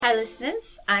Hi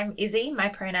listeners, I'm Izzy, my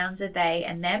pronouns are they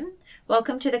and them.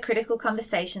 Welcome to the Critical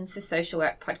Conversations for Social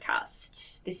Work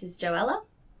podcast. This is Joella.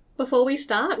 Before we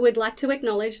start, we'd like to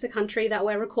acknowledge the country that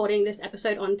we're recording this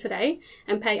episode on today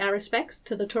and pay our respects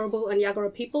to the Turrbal and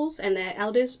Yagara peoples and their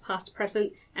elders, past,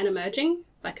 present and emerging,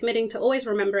 by committing to always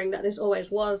remembering that this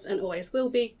always was and always will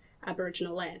be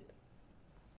Aboriginal land.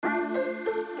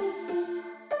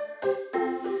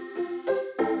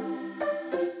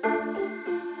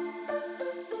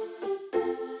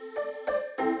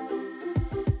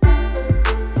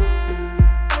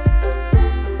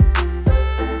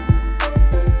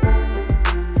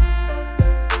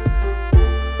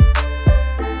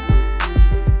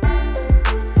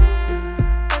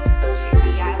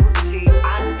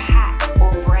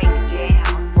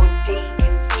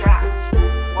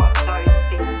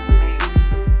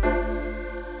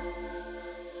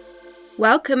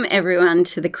 Welcome everyone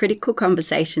to the Critical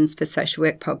Conversations for Social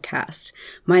Work podcast.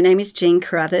 My name is Jean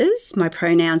Carruthers, my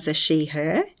pronouns are she,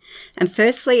 her, and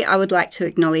firstly I would like to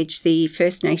acknowledge the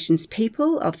First Nations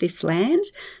people of this land,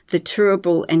 the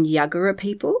Turrbal and Yagara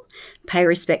people, pay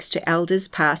respects to elders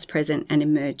past, present and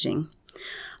emerging.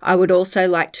 I would also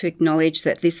like to acknowledge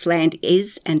that this land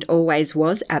is and always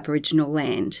was Aboriginal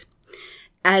land.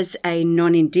 As a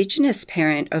non-Indigenous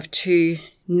parent of two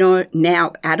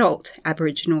now adult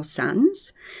Aboriginal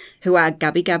sons who are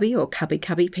Gubbi Gubbi or Cubbi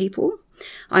Cubbi people,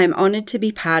 I am honoured to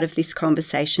be part of this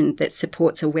conversation that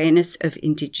supports awareness of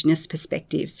Indigenous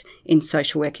perspectives in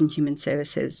social work and human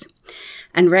services,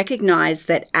 and recognise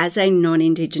that as a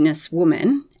non-Indigenous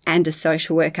woman and a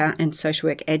social worker and social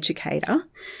work educator,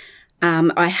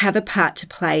 I have a part to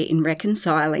play in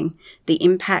reconciling the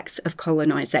impacts of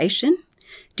colonisation,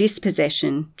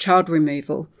 dispossession, child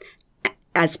removal,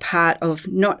 as part of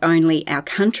not only our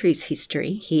country's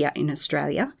history here in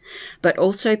Australia, but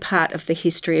also part of the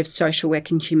history of social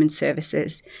work and human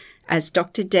services, as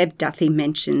Dr. Deb Duthie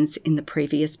mentions in the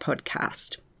previous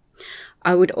podcast.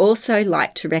 I would also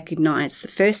like to recognise the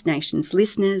First Nations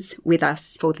listeners with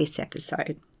us for this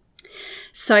episode.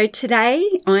 So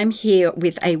today I'm here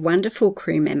with a wonderful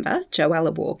crew member,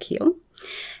 Joella Walkill,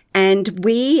 and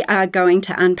we are going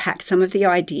to unpack some of the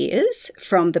ideas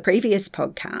from the previous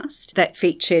podcast that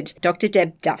featured Dr.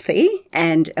 Deb Duthie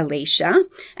and Alicia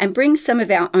and bring some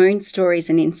of our own stories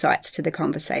and insights to the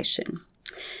conversation.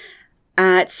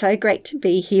 It's so great to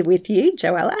be here with you,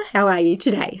 Joella. How are you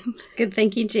today? Good,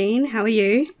 thank you, Jean. How are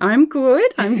you? I'm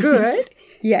good.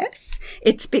 Yes.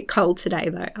 It's a bit cold today,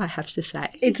 though, I have to say.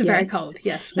 It's very cold,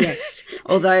 yes. Yes.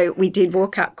 Although we did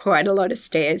walk up quite a lot of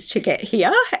stairs to get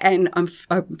here, and I'm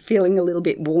feeling a little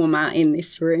bit warmer in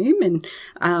this room,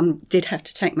 and did have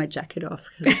to take my jacket off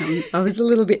because I was a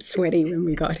little bit sweaty when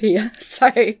we got here. So,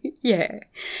 yeah.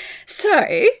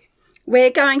 So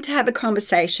we're going to have a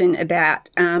conversation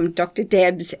about Dr.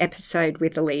 Deb's episode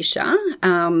with Alicia,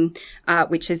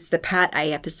 which is the Part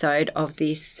A episode of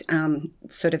this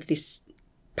this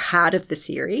part of the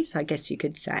series, I guess you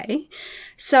could say.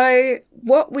 So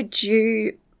what would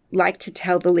you like to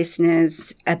tell the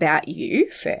listeners about you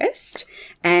first,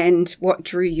 and what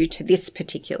drew you to this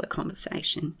particular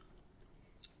conversation?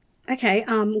 Okay,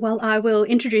 well, I will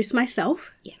introduce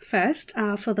myself first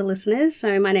for the listeners.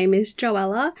 So my name is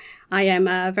Joella. I am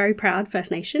a very proud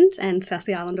First Nations and South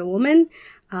Sea Islander woman.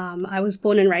 I was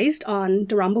born and raised on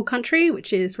Durrumbal country,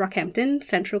 which is Rockhampton,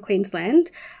 Central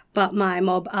Queensland, but my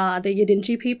mob are the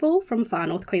Yidinji people from far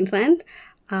north Queensland,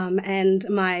 and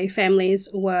my families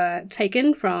were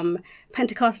taken from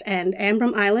Pentecost and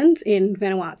Ambrym Islands in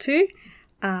Vanuatu.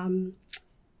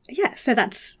 So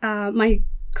that's my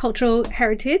cultural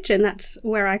heritage, and that's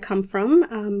where I come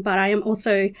from. But I am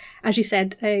also, as you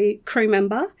said, a crew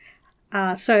member.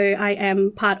 So I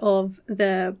am part of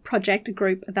the project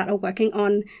group that are working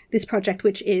on this project,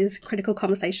 which is Critical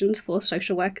Conversations for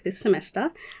Social Work this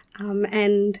semester.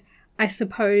 And I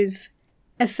suppose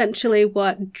essentially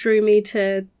what drew me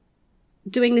to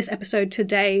doing this episode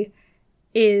today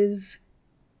is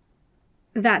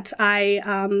that I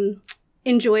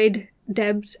enjoyed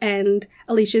Deb's and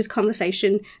Alicia's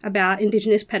conversation about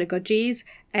Indigenous pedagogies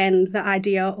and the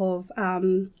idea of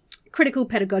critical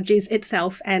pedagogies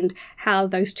itself and how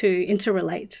those two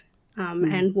interrelate,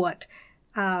 and what,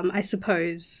 I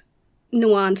suppose,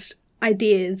 nuanced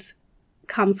ideas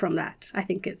come from that. I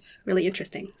think it's really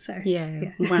interesting. So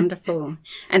yeah. Wonderful.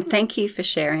 And thank you for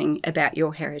sharing about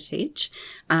your heritage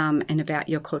and about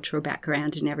your cultural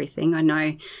background and everything. I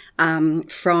know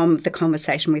from the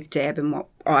conversation with Deb and what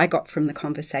I got from the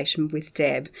conversation with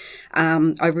Deb,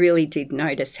 I really did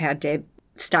notice how Deb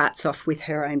starts off with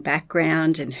her own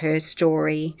background and her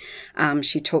story.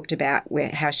 She talked about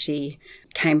how she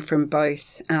came from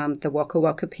both the Waka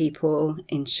Waka people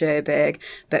in Cherbourg,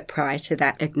 but prior to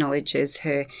that acknowledges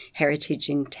her heritage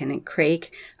in Tennant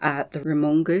Creek, the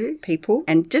Ramungu people,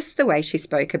 and just the way she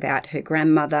spoke about her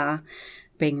grandmother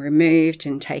being removed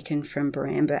and taken from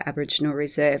Baramba Aboriginal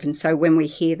Reserve. And so when we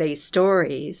hear these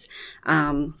stories,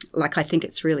 I think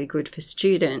it's really good for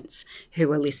students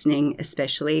who are listening,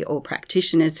 especially, or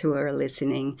practitioners who are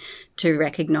listening, to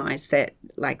recognise that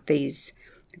these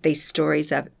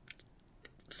stories are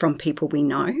from people we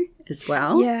know as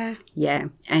well. Yeah.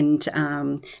 And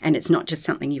it's not just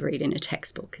something you read in a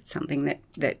textbook. It's something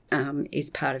that is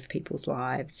part of people's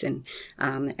lives and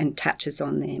touches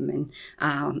on them and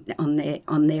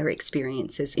on their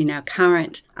experiences in our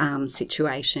current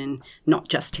situation, not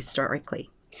just historically.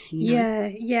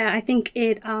 Yeah. I think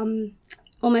it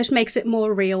almost makes it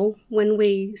more real when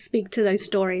we speak to those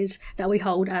stories that we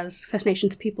hold as First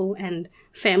Nations people and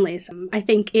families. I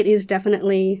think it is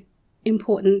definitely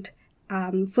important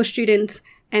for students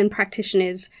and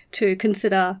practitioners to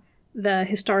consider the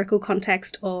historical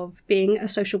context of being a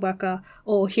social worker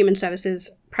or human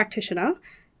services practitioner,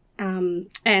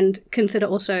 and consider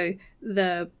also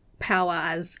the power,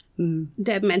 as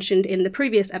Deb mentioned in the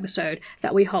previous episode,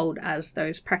 that we hold as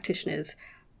those practitioners.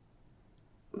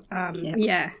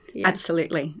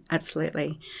 Absolutely.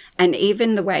 And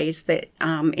even the ways that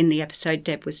in the episode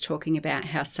Deb was talking about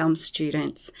how some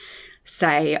students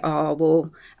say,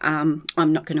 I'm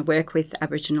not going to work with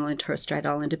Aboriginal and Torres Strait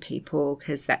Islander people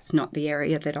because that's not the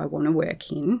area that I want to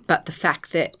work in. But the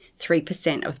fact that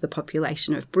 3% of the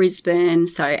population of Brisbane,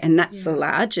 and that's the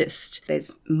largest,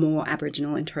 there's more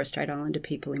Aboriginal and Torres Strait Islander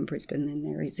people in Brisbane than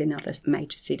there is in other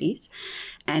major cities.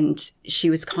 And she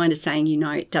was kind of saying,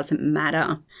 it doesn't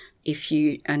matter if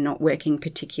you are not working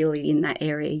particularly in that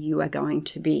area, you are going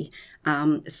to be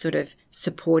sort of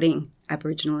supporting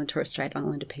Aboriginal and Torres Strait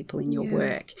Islander people in your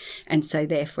work. And so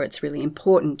therefore it's really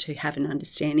important to have an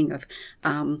understanding of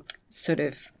sort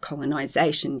of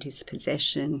colonisation,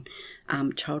 dispossession,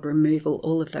 child removal,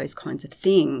 all of those kinds of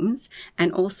things,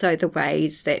 and also the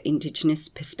ways that Indigenous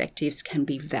perspectives can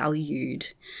be valued.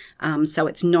 So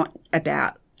it's not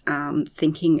about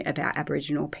thinking about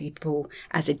Aboriginal people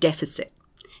as a deficit.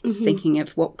 It's thinking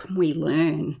of what can we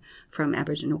learn from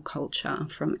Aboriginal culture,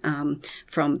 from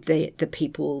the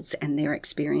peoples and their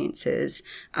experiences,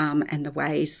 and the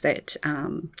ways that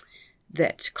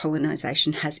that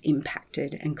colonisation has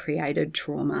impacted and created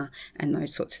trauma and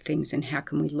those sorts of things, and how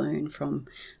can we learn from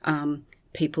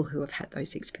people who have had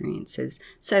those experiences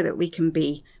so that we can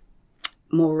be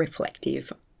more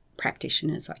reflective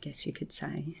practitioners, I guess you could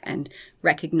say, and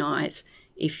recognise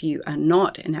if you are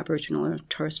not an Aboriginal or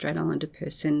Torres Strait Islander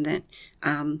person, that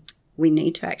we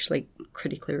need to actually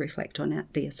critically reflect on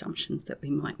the assumptions that we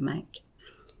might make.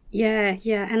 Yeah.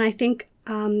 And I think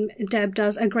Deb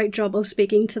does a great job of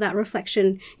speaking to that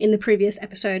reflection in the previous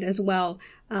episode as well,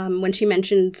 when she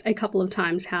mentions a couple of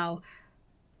times how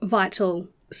vital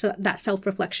that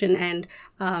self-reflection and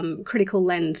critical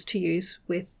lens to use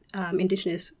with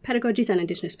Indigenous pedagogies and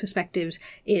Indigenous perspectives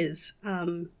is.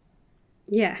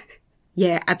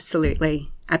 Yeah,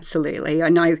 absolutely. I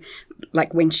know,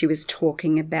 when she was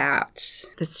talking about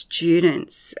the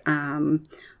students in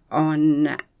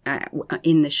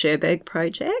the Cherbourg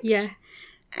project,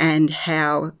 and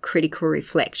how critical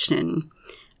reflection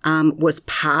was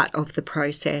part of the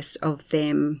process of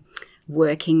them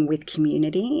working with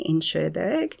community in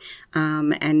Cherbourg.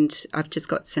 And I've just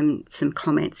got some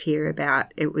comments here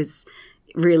about it was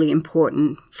really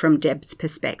important from Deb's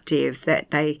perspective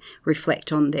that they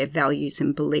reflect on their values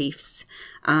and beliefs.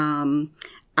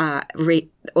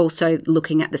 Also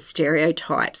looking at the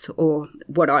stereotypes, or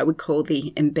what I would call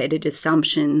the embedded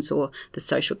assumptions or the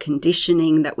social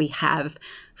conditioning that we have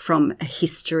from a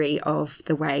history of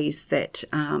the ways that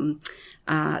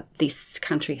this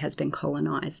country has been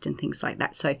colonised and things like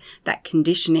that. So that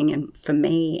conditioning, and for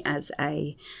me as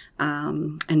a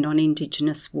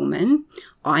non-Indigenous woman,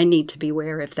 I need to be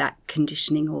aware of that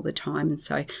conditioning all the time. And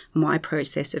so my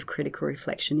process of critical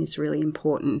reflection is really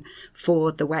important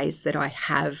for the ways that I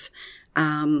have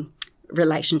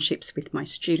relationships with my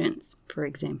students, for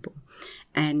example,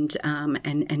 and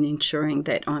ensuring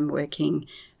that I'm working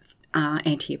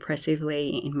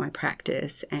anti-oppressively in my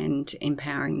practice and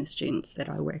empowering the students that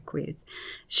I work with.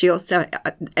 She also,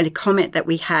 a comment that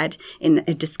we had in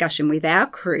a discussion with our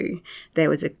crew, there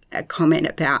was a comment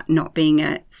about not being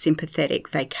a sympathetic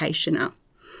vacationer.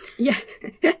 Yeah.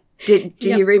 Do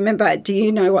you remember, do you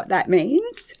know what that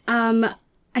means?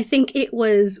 I think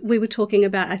we were talking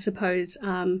about, I suppose,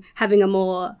 having a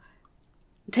more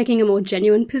taking a more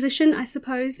genuine position, I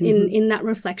suppose, in that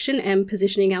reflection and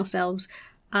positioning ourselves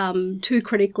to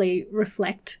critically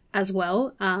reflect as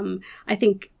well. I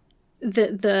think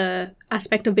the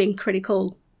aspect of being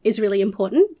critical is really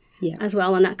important as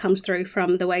well, and that comes through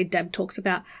from the way Deb talks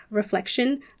about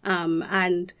reflection.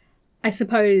 And I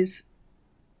suppose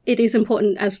it is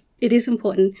important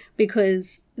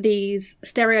because these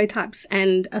stereotypes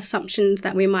and assumptions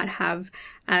that we might have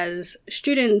as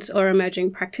students or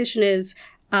emerging practitioners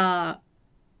are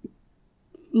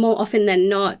more often than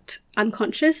not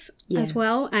unconscious as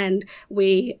well, and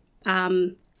we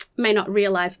may not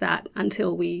realize that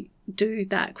until we do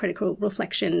that critical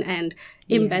reflection and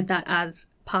embed that as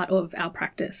part of our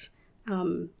practice.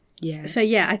 So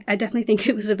I definitely think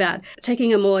it was about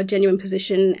taking a more genuine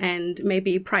position and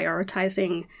maybe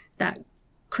prioritizing that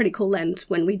critical lens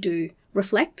when we do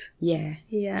reflect. Yeah,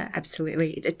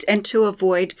 absolutely. And to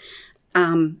avoid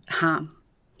harm.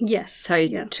 Yes.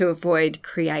 So to avoid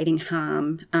creating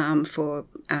harm for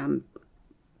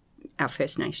our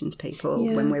First Nations people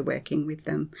when we're working with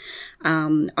them.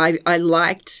 I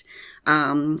liked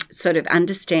sort of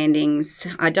understandings.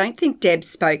 I don't think Deb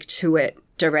spoke to it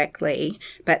directly,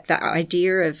 but the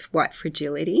idea of white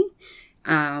fragility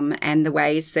and the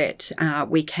ways that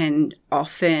we can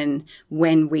often,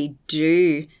 when we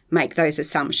do make those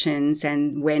assumptions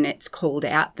and when it's called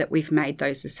out that we've made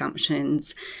those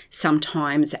assumptions,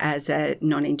 sometimes as a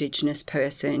non-Indigenous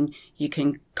person, you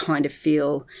can kind of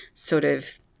feel sort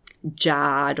of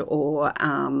jarred or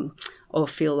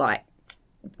feel like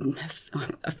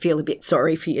feel a bit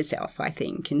sorry for yourself, I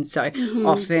think. And so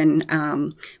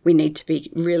often we need to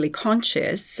be really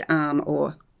conscious,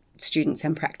 or students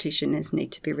and practitioners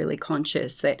need to be really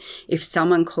conscious that if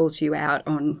someone calls you out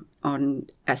on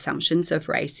assumptions of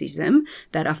racism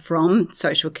that are from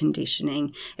social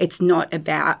conditioning, it's not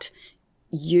about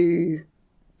you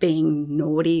being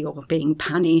naughty or being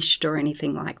punished or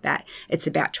anything like that. It's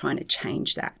about trying to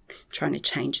change that, trying to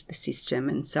change the system.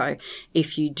 And so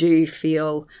if you do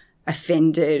feel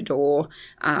offended or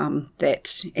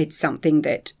that it's something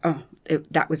that,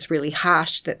 that was really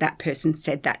harsh that person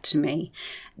said that to me,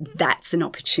 that's an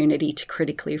opportunity to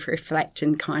critically reflect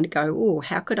and kind of go,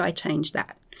 how could I change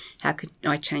that? How could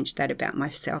I change that about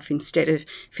myself? Instead of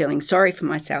feeling sorry for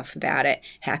myself about it,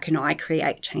 how can I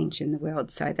create change in the world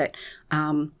so that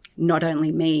not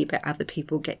only me but other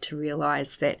people get to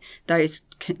realise that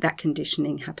that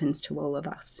conditioning happens to all of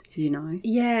us, you know?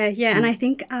 Yeah. And I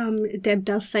think Deb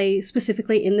does say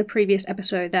specifically in the previous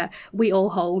episode that we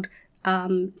all hold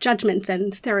judgments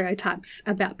and stereotypes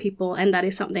about people, and that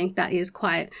is something that is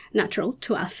quite natural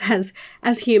to us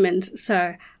as humans.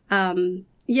 So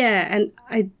and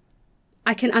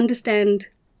I can understand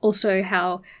also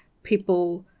how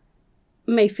people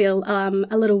may feel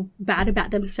a little bad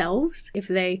about themselves if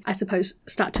they, I suppose,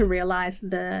 start to realise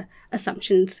the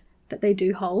assumptions that they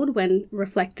do hold when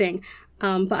reflecting.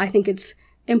 But I think it's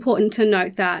important to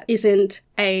note that isn't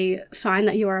a sign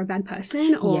that you are a bad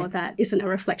person, or that isn't a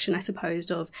reflection, I suppose,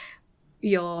 of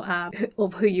your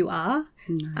of who you are.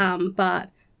 But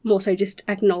more so just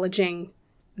acknowledging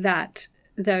that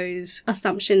those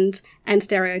assumptions and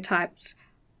stereotypes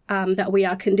that we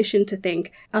are conditioned to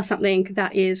think are something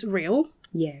that is real.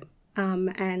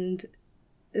 And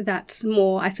that's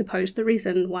more, I suppose, the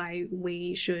reason why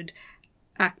we should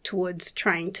act towards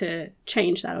trying to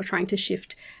change that or trying to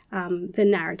shift the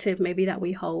narrative maybe that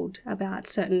we hold about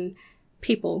certain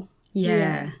people.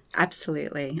 Yeah,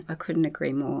 absolutely. I couldn't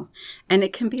agree more. And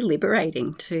it can be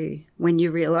liberating too when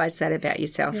you realise that about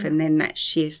yourself, and then that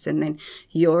shifts and then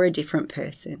you're a different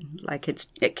person. Like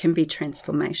it can be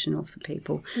transformational for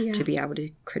people to be able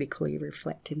to critically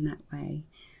reflect in that way.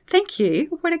 Thank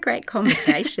you. What a great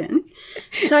conversation.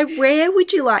 So where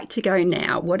would you like to go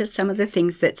now? What are some of the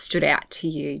things that stood out to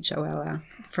you, Joella,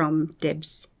 from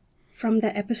Deb's? From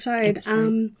the episode.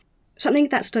 Something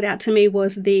that stood out to me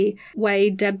was the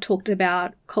way Deb talked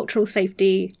about cultural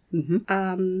safety,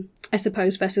 I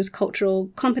suppose, versus cultural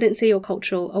competency or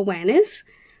cultural awareness.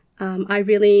 I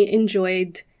really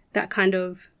enjoyed that kind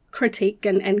of critique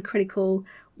and critical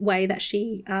way that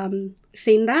she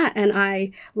seen that. And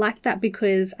I liked that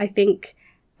because I think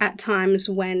at times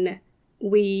when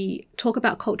we talk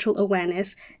about cultural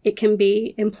awareness, it can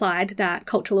be implied that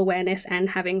cultural awareness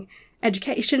and having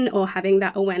education or having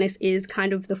that awareness is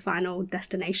kind of the final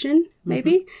destination,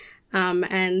 maybe.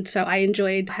 And so I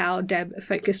enjoyed how Deb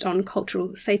focused on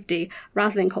cultural safety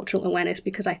rather than cultural awareness,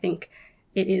 because I think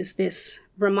it is this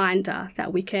reminder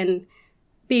that we can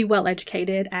be well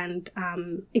educated and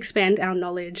expand our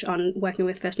knowledge on working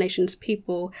with First Nations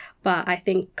people. But I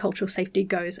think cultural safety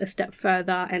goes a step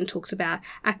further and talks about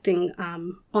acting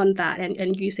on that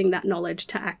and using that knowledge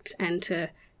to act and to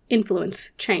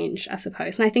influence change, I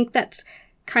suppose. And I think that's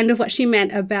kind of what she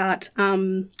meant about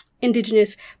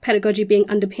Indigenous pedagogy being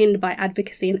underpinned by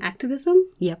advocacy and activism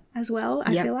as well,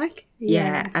 I feel like.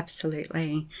 Yeah,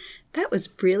 absolutely. That was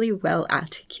really well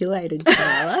articulated,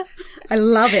 Joella. I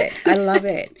love it. I love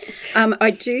it.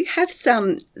 I do have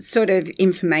some sort of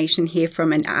information here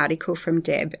from an article from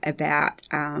Deb about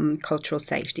cultural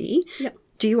safety. Yep.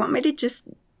 Do you want me to just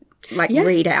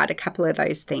read out a couple of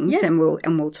those things and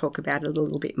we'll talk about it a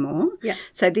little bit more? Yeah.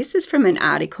 So this is from an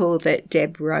article that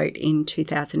Deb wrote in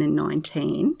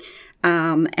 2019.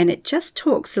 And it just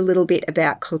talks a little bit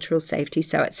about cultural safety.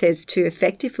 So it says, to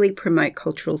effectively promote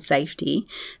cultural safety,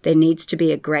 there needs to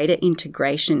be a greater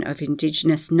integration of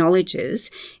Indigenous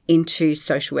knowledges into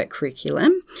social work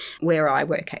curriculum. Where I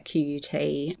work at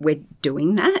QUT, we're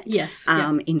doing that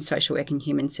in social work and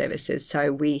human services.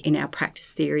 So in our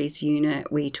practice theories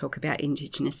unit, we talk about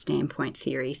Indigenous standpoint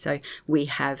theory. So we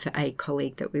have a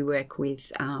colleague that we work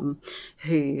with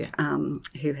who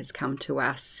has come to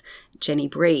us, Jenny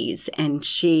Breeze, and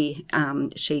she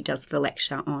does the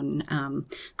lecture on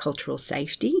cultural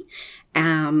safety.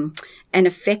 An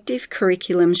effective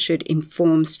curriculum should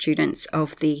inform students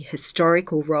of the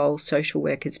historical role social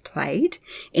workers played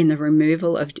in the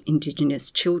removal of Indigenous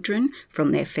children from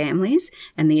their families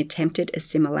and the attempted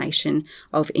assimilation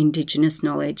of Indigenous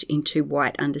knowledge into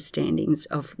white understandings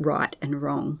of right and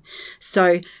wrong.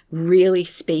 So really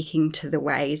speaking to the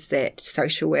ways that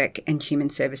social work and human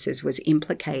services was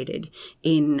implicated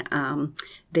in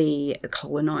the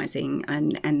colonising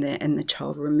and the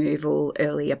child removal,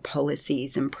 earlier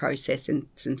policies and processes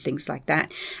and things like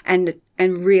that, and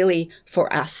really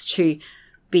for us to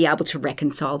be able to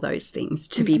reconcile those things,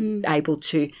 to be able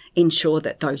to ensure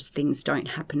that those things don't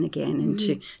happen again,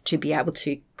 and to be able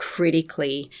to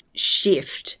critically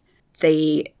shift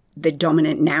the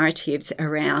dominant narratives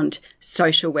around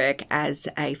social work as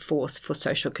a force for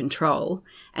social control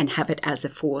and have it as a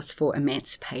force for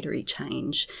emancipatory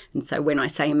change. And so when I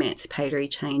say emancipatory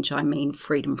change, I mean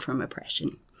freedom from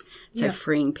oppression. So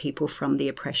freeing people from the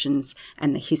oppressions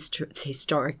and the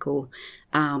historical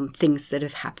things that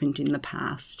have happened in the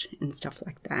past and stuff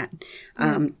like that.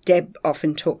 Deb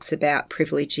often talks about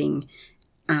privileging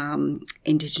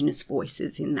Indigenous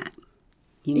voices in that.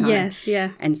 You know? Yes,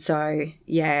 yeah. And so,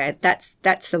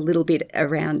 that's a little bit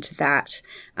around that.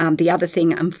 The other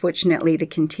thing, unfortunately, the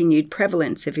continued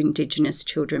prevalence of Indigenous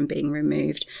children being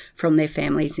removed from their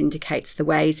families indicates the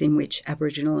ways in which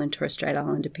Aboriginal and Torres Strait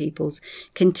Islander peoples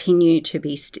continue to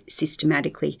be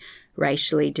systematically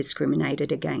racially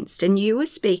discriminated against. And you were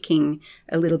speaking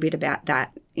a little bit about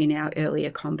that in our earlier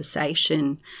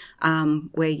conversation,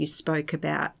 where you spoke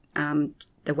about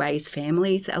the ways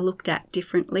families are looked at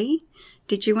differently.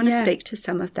 Did you want to speak to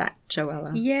some of that,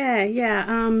 Joella?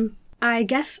 Yeah. I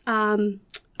guess I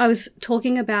was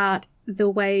talking about the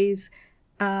ways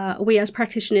we as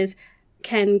practitioners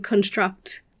can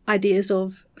construct ideas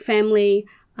of family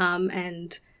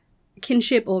and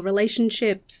kinship or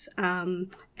relationships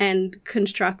and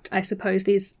construct, I suppose,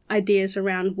 these ideas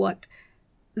around what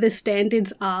the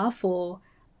standards are for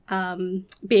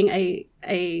being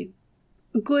a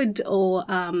good or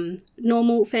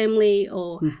normal family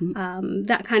or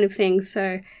that kind of thing.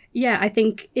 So, I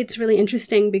think it's really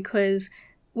interesting because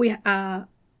we have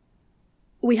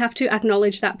to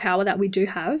acknowledge that power that we do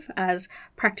have as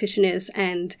practitioners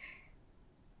and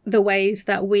the ways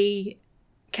that we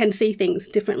can see things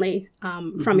differently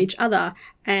from each other.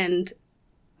 And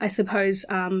I suppose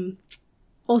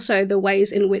also the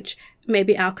ways in which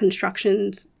maybe our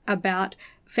constructions about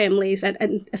families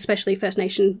and especially First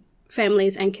Nation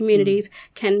families and communities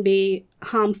can be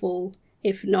harmful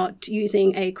if not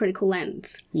using a critical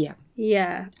lens.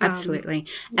 Yeah. Absolutely.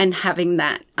 And having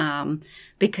that,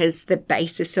 because the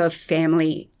basis of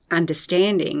family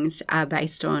understandings are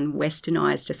based on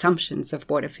westernized assumptions of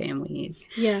what a family is.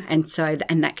 Yeah. And so,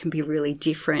 and that can be really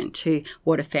different to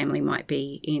what a family might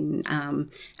be in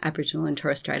Aboriginal and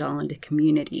Torres Strait Islander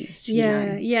communities.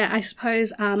 Yeah. I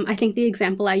suppose I think the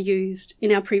example I used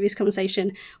in our previous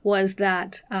conversation was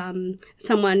that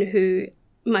someone who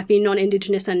might be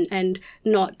non-Indigenous and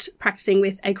not practicing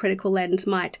with a critical lens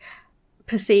might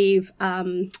perceive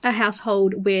a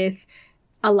household with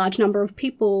a large number of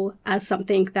people as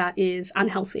something that is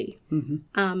unhealthy.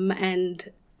 And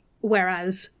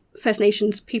whereas First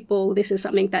Nations people, this is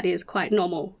something that is quite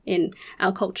normal in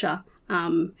our culture.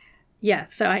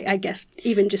 so I guess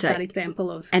even just that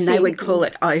example of and they would call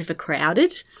it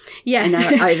overcrowded. Yeah.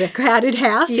 An overcrowded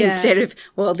house instead of,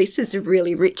 well, this is a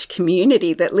really rich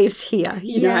community that lives here,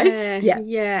 you know?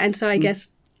 Yeah. And so I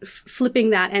guess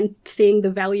flipping that and seeing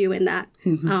the value in that,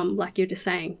 like you're just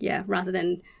saying, rather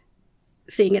than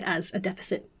seeing it as a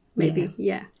deficit, maybe.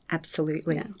 Yeah.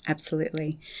 Absolutely. Yeah.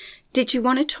 Absolutely. Did you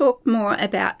want to talk more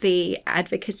about the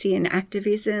advocacy and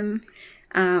activism?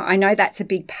 I know that's a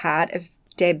big part of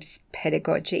Deb's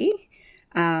pedagogy.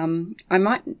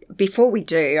 Before we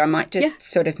do, I might just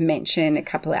sort of mention a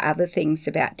couple of other things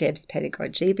about Deb's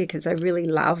pedagogy, because I really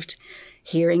loved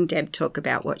hearing Deb talk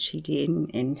about what she did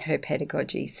in her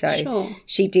pedagogy. So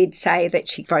she did say that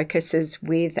she focuses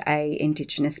with a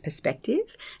Indigenous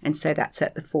perspective, and so that's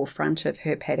at the forefront of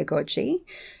her pedagogy.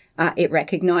 It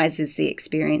recognises the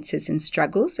experiences and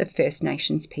struggles of First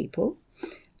Nations people,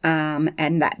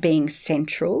 and that being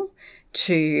central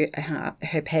to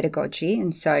her pedagogy.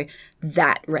 And so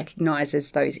that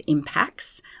recognises those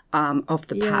impacts of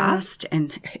the past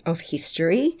and of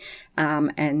history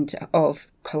and of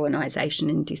colonisation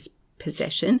and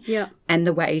dispossession and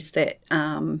the ways that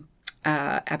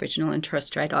Aboriginal and Torres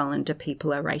Strait Islander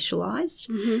people are racialised,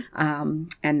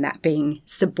 and that being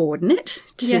subordinate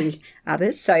to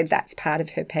others. So that's part of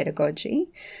her pedagogy.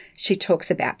 She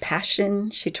talks about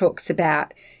passion. She talks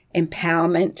about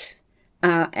empowerment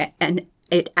and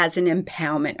it as an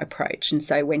empowerment approach. And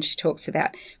so when she talks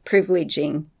about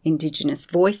privileging Indigenous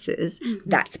voices,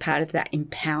 that's part of that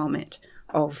empowerment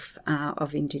of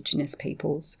Indigenous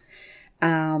peoples.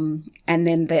 And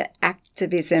then the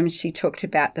activism, she talked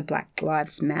about the Black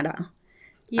Lives Matter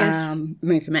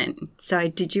movement. So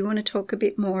did you want to talk a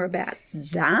bit more about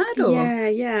that? Or?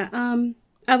 Yeah.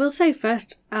 I will say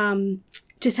first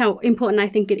just how important I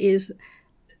think it is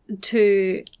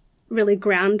to really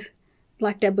ground,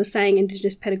 like Deb was saying,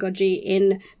 Indigenous pedagogy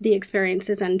in the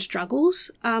experiences and struggles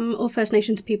of First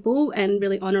Nations people, and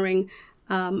really honouring,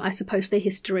 I suppose, the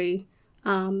history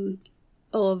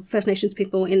of First Nations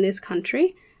people in this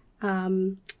country.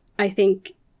 I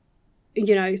think,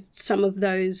 some of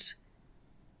those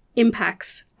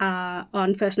impacts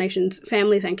on First Nations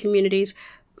families and communities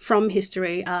from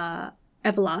history are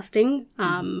everlasting,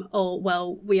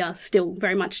 we are still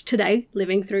very much today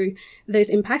living through those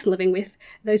impacts, living with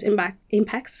those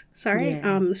impacts.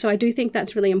 So I do think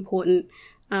that's really important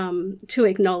to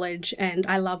acknowledge, and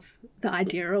I love the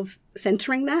idea of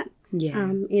centering that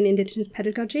in Indigenous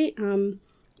pedagogy. I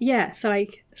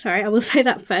will say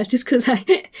that first, just because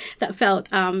that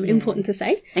felt important to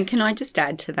say. And can I just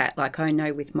add to that, like I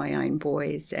know with my own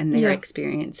boys and their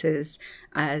experiences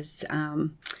as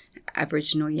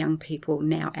Aboriginal young people,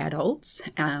 now adults,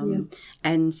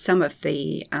 and some of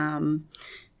the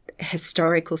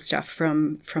historical stuff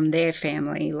from their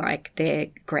family, like their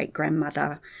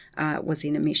great-grandmother was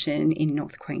in a mission in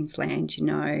North Queensland,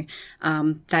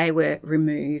 they were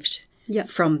removed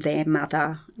from their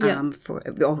mother,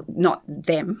 not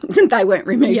them, they weren't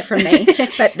removed from me,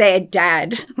 but their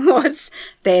dad was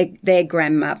their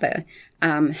grandmother.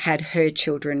 Had her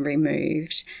children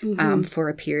removed for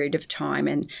a period of time,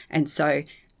 and so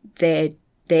their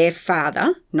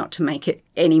father, not to make it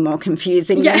any more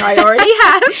confusing than I already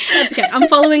have. That's okay. I'm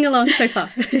following along so far.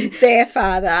 Their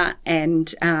father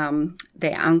and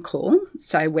their uncle,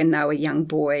 so when they were young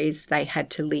boys, they had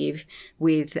to live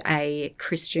with a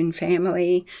Christian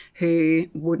family who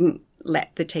wouldn't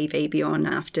let the TV be on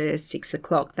after 6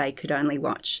 o'clock. They could only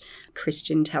watch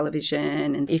Christian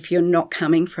television. And if you're not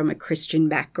coming from a Christian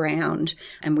background,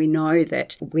 and we know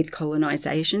that with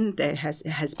colonisation there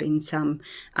has been some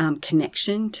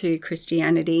connection to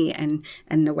Christianity and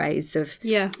the ways of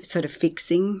sort of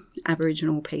fixing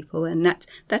Aboriginal people, and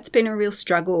that's been a real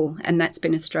struggle, and that's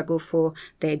been a struggle for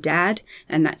their dad,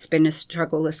 and that's been a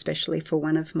struggle especially for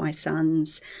one of my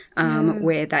sons,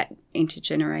 where that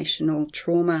intergenerational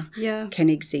trauma can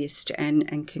exist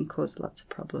and can cause lots of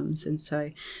problems. And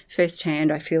so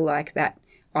firsthand, I feel like that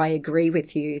I agree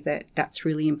with you that that's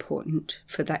really important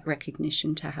for that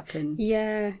recognition to happen.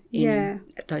 In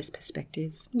those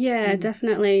perspectives. Yeah,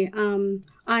 definitely.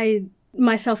 I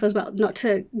myself as well, not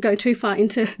to go too far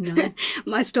into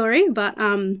my story, but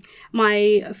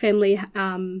my family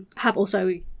have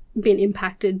also been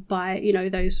impacted by,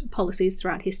 those policies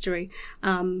throughout history.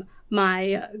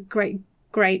 My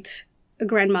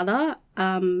great-grandmother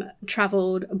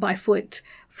travelled by foot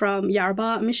from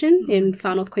Yarrabah Mission in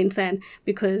Far North Queensland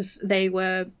because they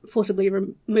were forcibly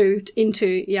removed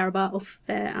into Yarrabah off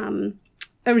their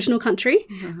original country.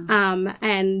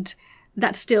 And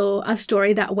that's still a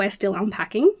story that we're still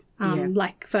unpacking.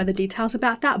 like further details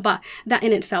about that. But that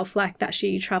in itself, like that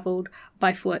she travelled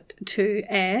by foot to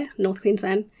Ayr, North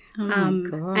Queensland.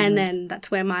 God. And then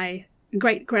that's where my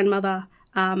great-grandmother,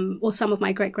 or some of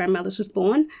my great-grandmothers was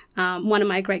born. One of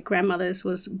my great-grandmothers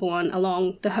was born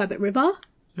along the Herbert River.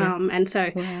 And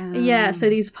so, so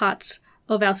these parts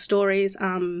of our stories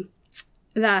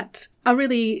that are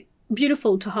really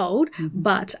beautiful to hold,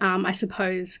 but I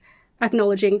suppose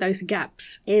acknowledging those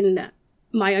gaps in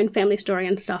my own family story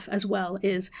and stuff as well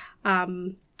is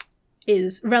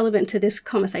relevant to this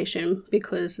conversation,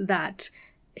 because that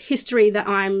history that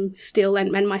I'm still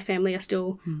and my family are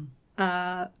still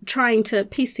trying to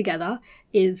piece together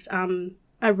is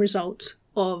a result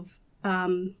of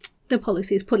the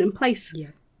policies put in place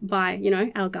by, you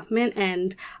know, our government,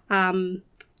 and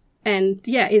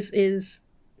is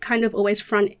kind of always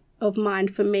front of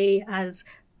mind for me as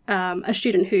a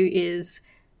student who is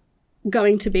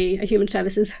going to be a human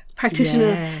services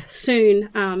practitioner soon.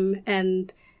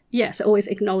 So always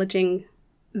acknowledging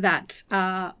that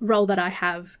role that I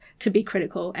have to be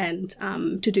critical and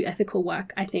to do ethical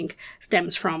work, I think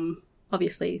stems from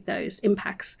obviously those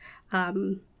impacts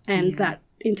and that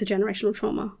intergenerational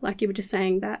trauma, like you were just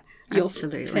saying, that your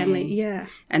family,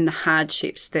 and the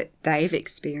hardships that they've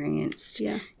experienced,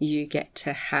 you get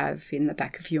to have in the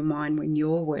back of your mind when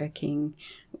you're working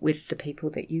with the people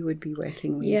that you would be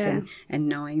working with, and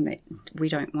knowing that we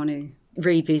don't want to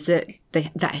revisit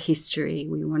that history.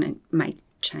 We want to make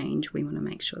change. We want to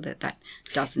make sure that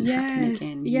doesn't happen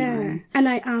again. You know? And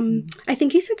I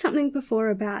think you said something before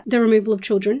about the removal of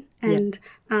children and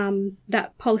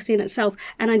that policy in itself.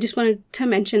 And I just wanted to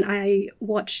mention I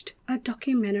watched a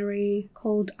documentary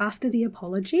called After the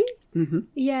Apology.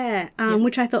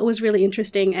 Which I thought was really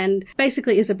interesting, and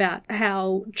basically is about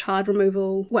how child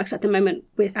removal works at the moment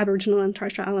with Aboriginal and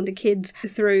Torres Strait Islander kids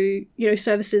through, you know,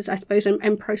 services, I suppose,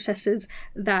 and processes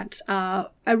that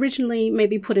are originally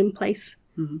maybe put in place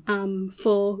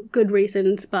for good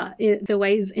reasons, but the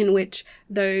ways in which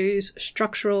those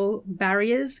structural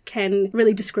barriers can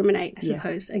really discriminate, I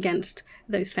suppose, against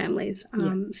those families.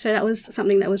 So that was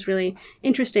something that was really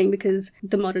interesting, because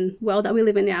the modern world that we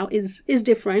live in now is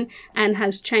different and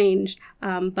has changed.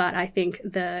 But I think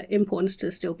the importance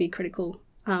to still be critical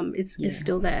is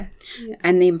still there.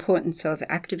 And the importance of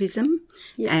activism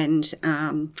and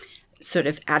sort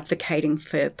of advocating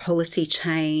for policy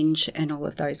change and all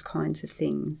of those kinds of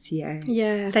things.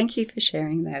 Thank you for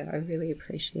sharing that. I really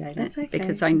appreciate it.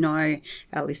 Because I know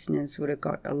our listeners would have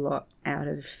got a lot out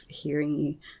of hearing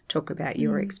you talk about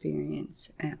your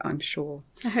experience, I'm sure.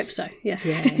 I hope so,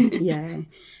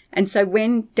 And so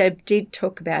when Deb did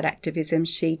talk about activism,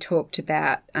 she talked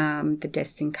about the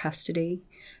deaths in custody.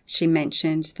 She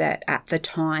mentioned that at the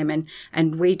time,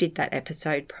 and we did that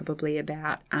episode probably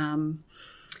about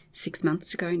 6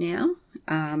 months ago now.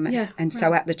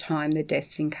 So at the time, the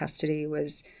deaths in custody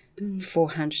was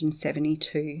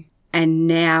 472. And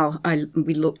now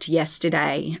we looked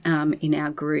yesterday in our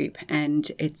group,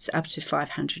 and it's up to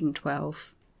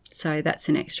 512. So that's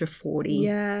an extra 40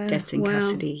 deaths in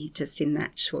custody just in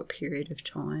that short period of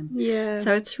time.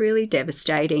 So it's really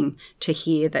devastating to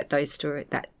hear that those stories,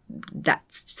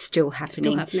 that's still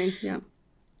happening.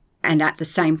 And at the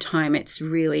same time, it's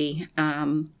really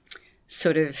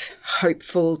sort of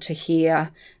hopeful to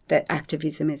hear that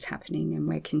activism is happening and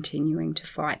we're continuing to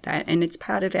fight that. And it's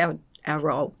part of our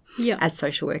role as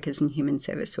social workers and human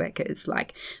service workers.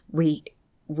 Like we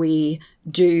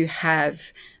do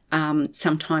have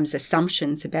sometimes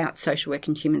assumptions about social work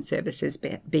and human services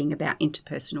being about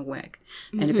interpersonal work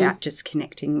and about just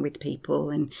connecting with people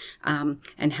and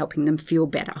helping them feel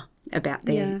better about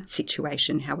their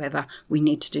situation. However, we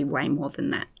need to do way more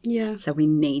than that. So we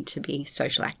need to be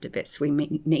social activists. We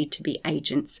need to be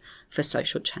agents for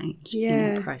social change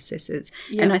in our processes.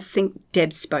 And I think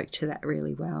Deb spoke to that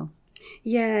really well.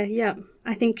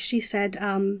 I think she said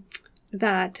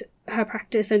that her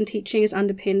practice and teaching is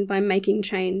underpinned by making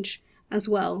change as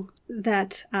well.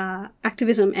 That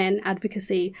activism and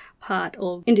advocacy part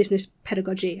of Indigenous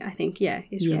pedagogy, I think,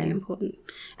 is really important.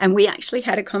 And we actually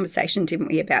had a conversation, didn't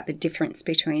we, about the difference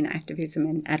between activism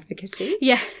and advocacy?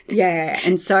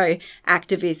 And so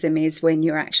activism is when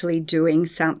you're actually doing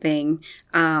something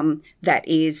that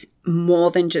is more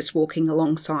than just walking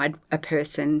alongside a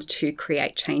person to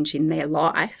create change in their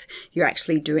life. You're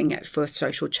actually doing it for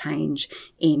social change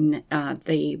in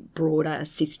the broader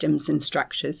systems and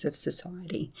structures of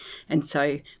society. And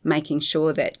so making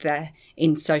sure that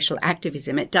in social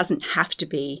activism, it doesn't have to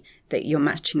be that you're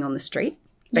marching on the street.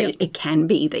 But it can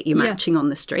be that you're marching on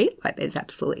the street. Like, there's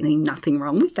absolutely nothing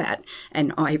wrong with that.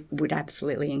 And I would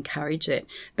absolutely encourage it.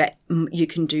 But you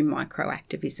can do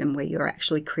micro-activism where you're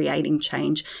actually creating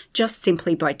change just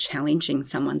simply by challenging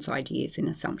someone's ideas and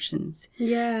assumptions.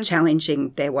 Yeah.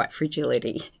 Challenging their white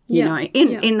fragility, you know,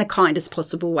 in the kindest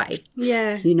possible way.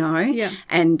 Yeah. You know? Yeah.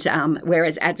 And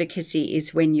whereas advocacy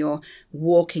is when you're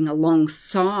walking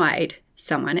alongside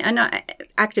someone. And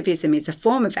activism is a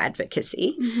form of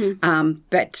advocacy,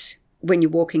 but when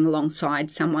you're walking alongside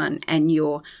someone and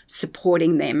you're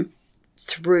supporting them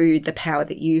through the power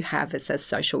that you have as a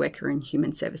social worker and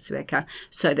human service worker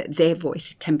so that their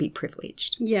voice can be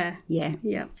privileged. Yeah. Yeah.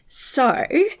 Yeah. So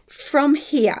from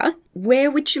here, where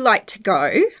would you like to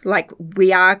go? Like,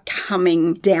 we are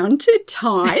coming down to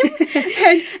time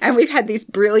and we've had this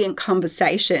brilliant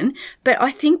conversation, but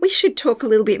I think we should talk a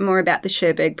little bit more about the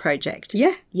Cherbourg project.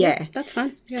 Yeah. Yeah. That's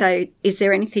fine. Yeah. So is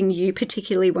there anything you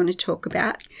particularly want to talk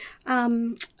about?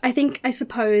 I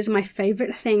suppose my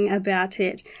favourite thing about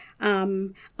it,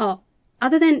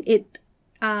 other than it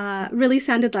really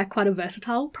sounded like quite a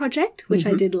versatile project, which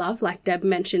I did love. Like Deb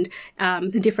mentioned,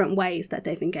 the different ways that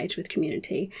they've engaged with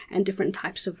community and different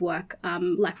types of work,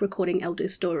 like recording elder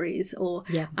stories or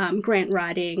grant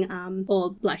writing,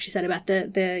 or like she said about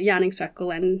the yarning circle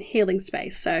and healing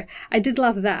space. So I did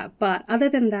love that. But other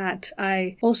than that,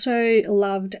 I also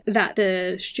loved that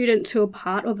the students who are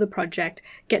part of the project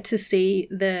get to see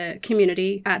the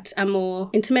community at a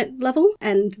more intimate level,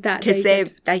 and that because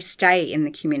they stay in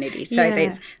the community. So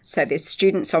there's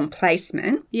students on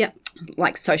placement. Yeah.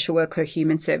 Like social work or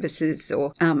human services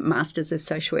or Masters of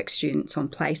Social Work students on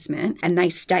placement, and they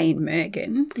stay in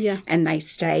Mergen and they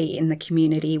stay in the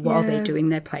community while they're doing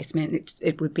their placement.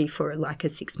 It would be for like a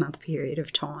 6-month period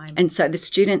of time. And so the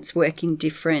students work in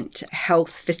different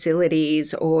health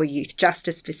facilities or youth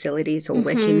justice facilities or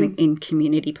work in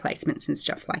community placements and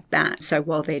stuff like that. So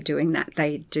while they're doing that,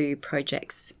 they do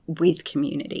projects with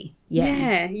community.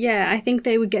 Yeah. I think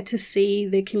they would get to see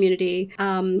the community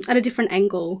at a different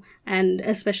angle, and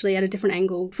especially at a different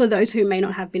angle for those who may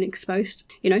not have been exposed,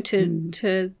 you know,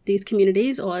 to these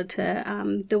communities or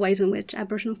to the ways in which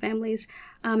Aboriginal families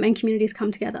and communities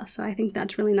come together. So I think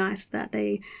that's really nice that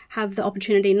they have the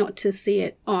opportunity not to see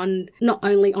it not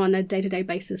only on a day-to-day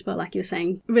basis, but like you're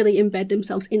saying, really embed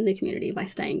themselves in the community by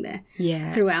staying there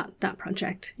throughout that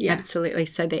project. Yeah, absolutely.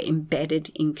 So they're embedded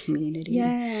in community.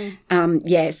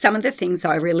 Yeah. Some of the things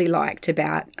I really liked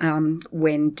about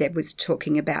when Deb was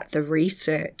talking about the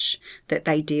research that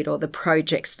they did or the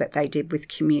projects that they did with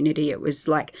community, it was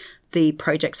like the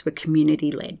projects were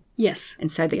community-led. Yes.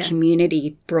 And so the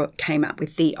community came up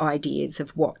with the ideas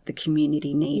of what the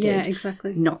community needed. Yeah,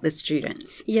 exactly. Not the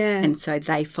students. Yeah. And so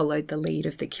they followed the lead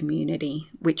of the community,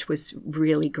 which was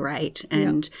really great.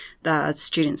 And the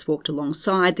students walked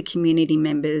alongside the community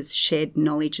members, shared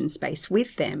knowledge and space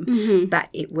with them, but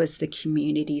it was the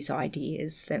community's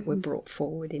ideas that were brought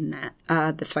forward in that.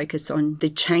 The focus on the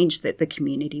change that the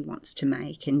community wants to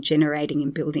make and generating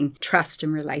and building trust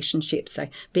and relationships. So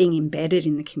being embedded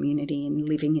in the community and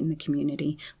living in the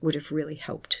community would have really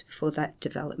helped for that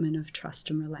development of trust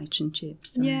and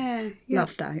relationships. So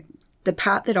love that. The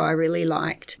part that I really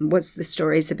liked was the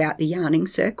stories about the yarning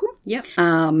circle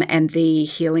and the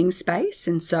healing space.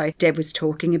 And so Deb was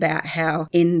talking about how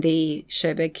in the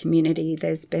Cherbourg community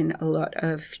there's been a lot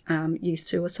of youth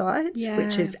suicides,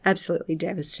 which is absolutely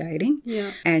devastating.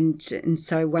 Yeah. And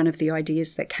so one of the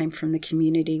ideas that came from the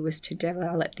community was to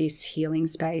develop this healing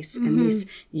space and this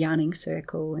yarning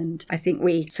circle. And I think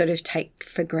we sort of take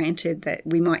for granted that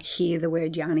we might hear the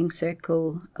word yarning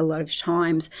circle a lot of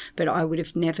times, but I would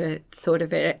have never thought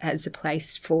of it as a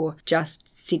place for just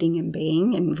sitting and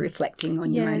being and reflecting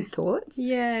on your own thoughts.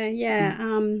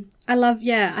 I love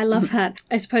that.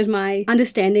 I suppose my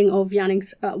understanding of yarning,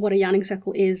 what a yarning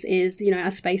circle is, you know,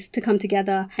 a space to come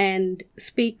together and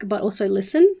speak, but also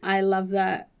listen. I love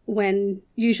that.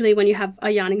 Usually when you have a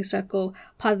yarning circle,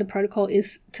 part of the protocol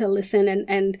is to listen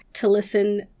and to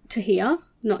listen to hear,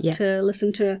 not to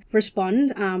listen to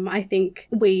respond. I think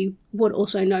we would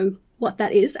also know what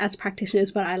that is as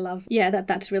practitioners, but I love,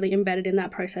 that's really embedded in that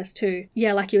process too.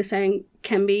 Yeah, like you were saying,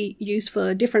 can be used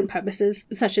for different purposes,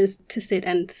 such as to sit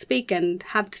and speak and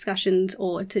have discussions,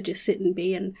 or to just sit and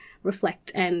be and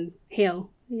reflect and heal.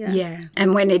 Yeah.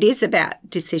 And when it is about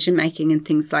decision making and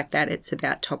things like that, it's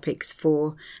about topics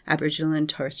for Aboriginal and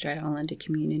Torres Strait Islander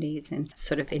communities and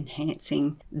sort of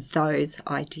enhancing those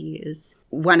ideas.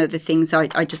 One of the things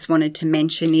I just wanted to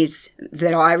mention is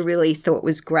that I really thought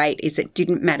was great is it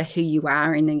didn't matter who you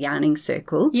are in a yarning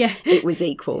circle. Yeah. It was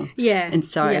equal. Yeah. And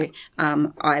so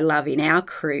I love in our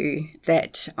crew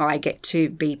that I get to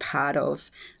be part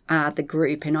of the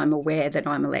group, and I'm aware that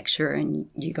I'm a lecturer and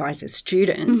you guys are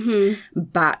students,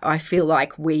 but I feel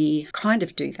like we kind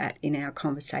of do that in our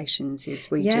conversations, is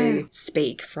we do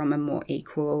speak from a more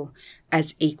equal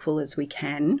as we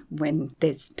can when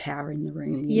there's power in the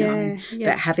room, you know.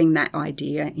 But having that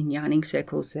idea in yarning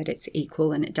circles that it's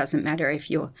equal, and it doesn't matter if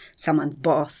you're someone's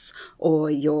boss or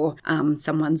you're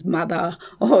someone's mother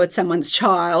or it's someone's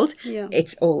child,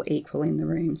 it's all equal in the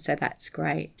room. So that's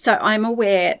great. So I'm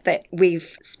aware that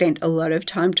we've spent a lot of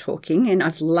time talking and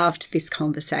I've loved this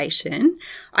conversation.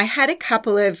 I had a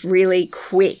couple of really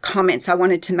quick comments I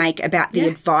wanted to make about the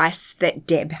advice that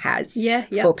Deb has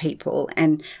for people.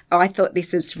 And I thought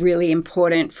this is really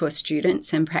important for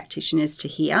students and practitioners to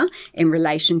hear in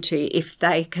relation to if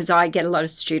they, because I get a lot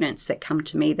of students that come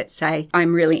to me that say,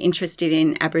 I'm really interested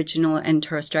in Aboriginal and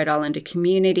Torres Strait Islander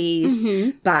communities,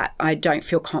 but I don't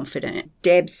feel confident.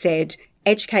 Deb said,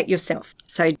 educate yourself.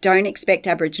 So don't expect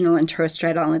Aboriginal and Torres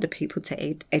Strait Islander people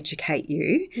to educate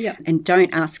you. And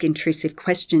don't ask intrusive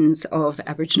questions of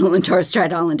Aboriginal and Torres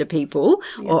Strait Islander people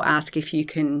or ask if you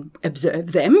can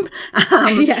observe them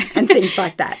and things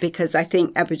like that, because I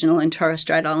think Aboriginal and Torres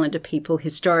Strait Islander people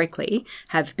historically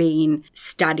have been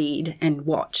studied and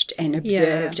watched and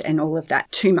observed and all of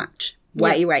that too much.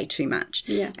 Way too much.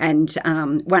 And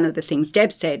one of the things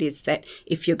Deb said is that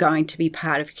if you're going to be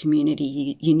part of a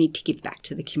community, you need to give back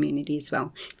to the community as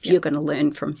well. If you're going to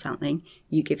learn from something,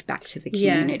 you give back to the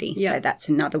community. So that's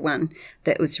another one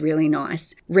that was really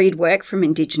nice. Read work from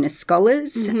Indigenous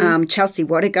scholars. Chelsea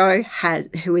Wadigo,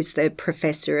 who is the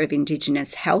Professor of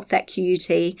Indigenous Health at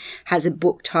QUT, has a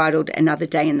book titled Another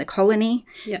Day in the Colony.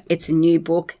 It's a new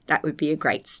book. That would be a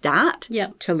great start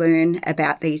to learn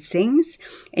about these things.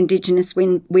 Indigenous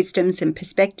wisdoms and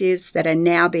perspectives that are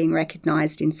now being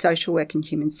recognised in social work and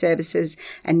human services,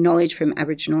 and knowledge from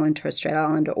Aboriginal and Torres Strait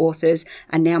Islander authors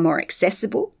are now more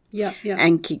accessible.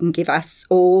 And can give us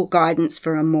all guidance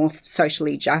for a more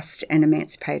socially just and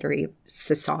emancipatory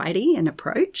society and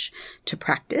approach to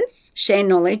practice. Share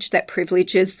knowledge that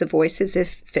privileges the voices of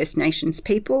First Nations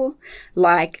people,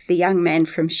 like the young man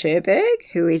from Cherbourg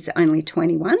who is only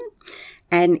 21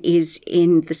 and is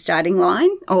in the starting line,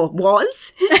 or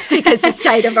was, because the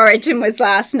State of Origin was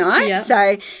last night.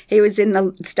 So he was in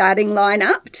the starting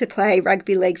lineup to play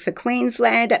rugby league for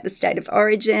Queensland at the State of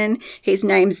Origin. His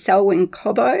name's Selwyn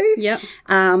Cobbo.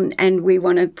 And we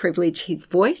want to privilege his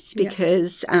voice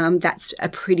because that's a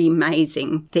pretty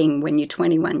amazing thing when you're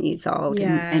 21 years old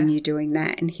and you're doing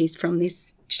that. And he's from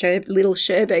this little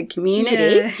Cherbourg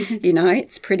community, you know,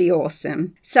 it's pretty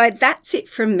awesome. So that's it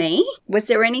from me. Was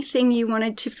there anything you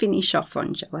wanted to finish off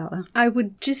on, Joella? I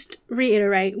would just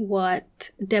reiterate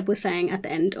what Deb was saying at the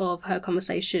end of her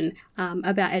conversation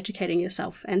about educating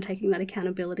yourself and taking that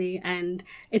accountability. And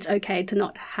it's okay to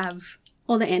not have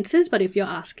all the answers, but if you're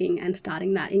asking and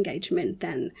starting that engagement,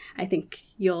 then I think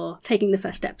you're taking the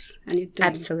first steps and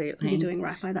you're doing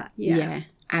right by that.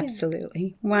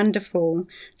 Absolutely. Wonderful.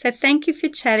 So thank you for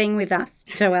chatting with us,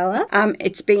 Joella.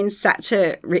 It's been such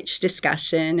a rich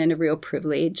discussion and a real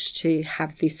privilege to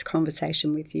have this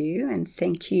conversation with you. And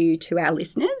thank you to our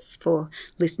listeners for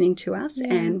listening to us,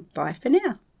 and bye for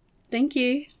now. Thank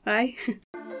you. Bye.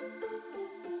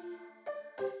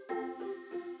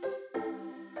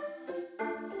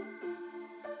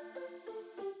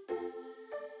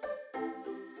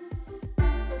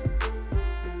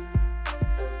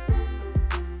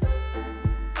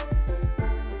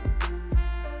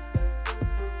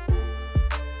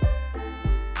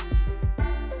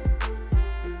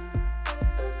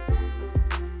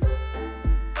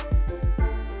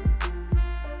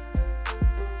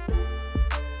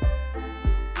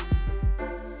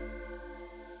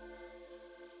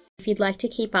 If you'd like to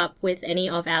keep up with any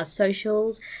of our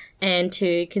socials and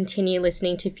to continue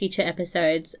listening to future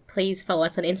episodes, please follow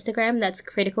us on Instagram. That's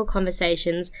Critical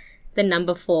Conversations, the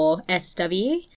number 4 SW.